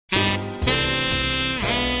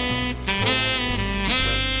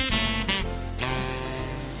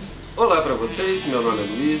Olá para vocês, meu nome é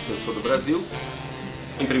Luiz, eu sou do Brasil.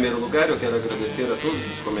 Em primeiro lugar, eu quero agradecer a todos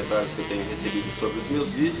os comentários que eu tenho recebido sobre os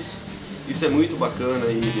meus vídeos. Isso é muito bacana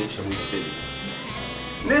e me deixa muito feliz.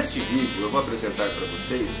 Neste vídeo eu vou apresentar para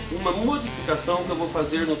vocês uma modificação que eu vou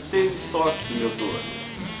fazer no tailstock do meu torno.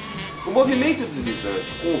 O movimento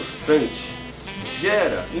deslizante constante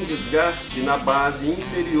gera um desgaste na base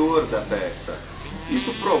inferior da peça.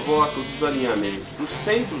 Isso provoca o desalinhamento do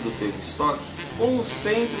centro do tailstock com o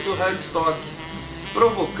centro do headstock,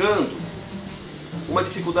 provocando uma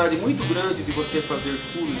dificuldade muito grande de você fazer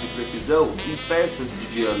furos de precisão em peças de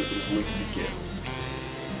diâmetros muito pequenos.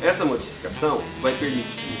 Essa modificação vai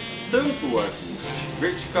permitir tanto o ajuste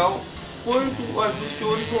vertical quanto o ajuste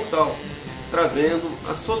horizontal, trazendo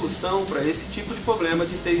a solução para esse tipo de problema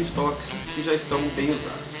de tailstocks que já estão bem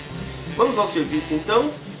usados. Vamos ao serviço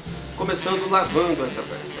então, começando lavando essa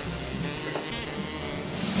peça.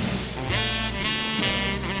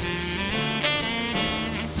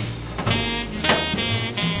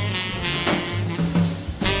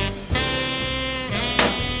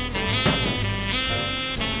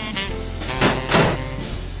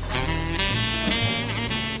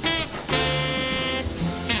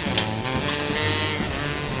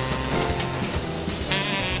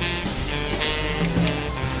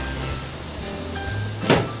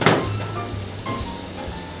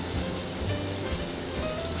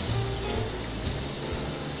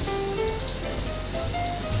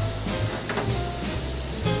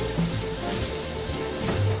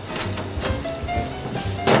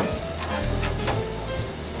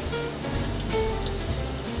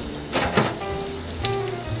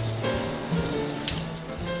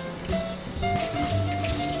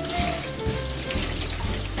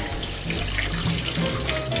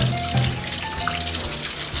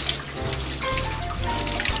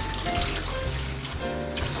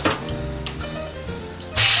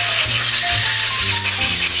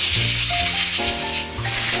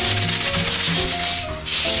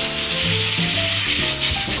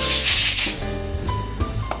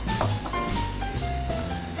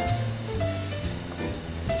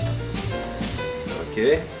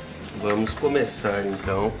 Ok? Vamos começar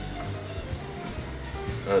então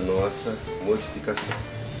a nossa modificação.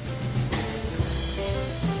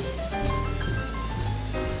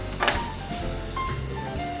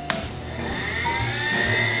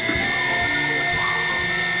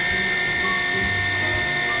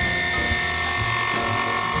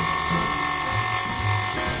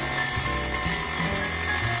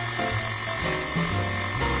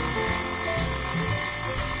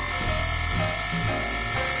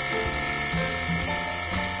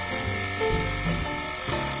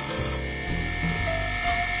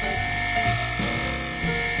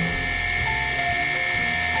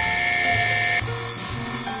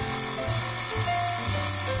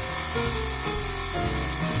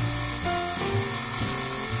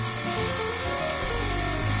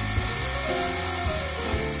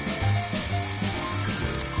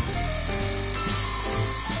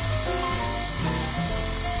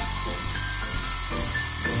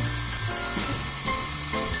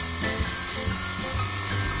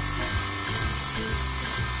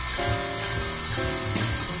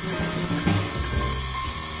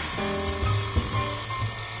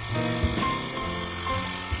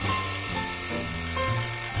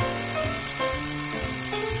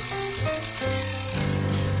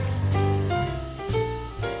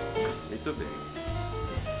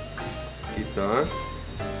 Aqui está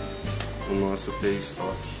o nosso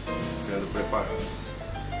tailstock sendo preparado.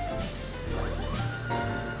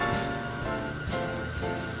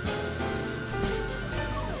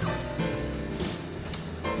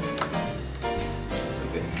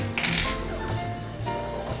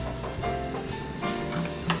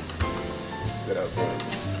 Gravando.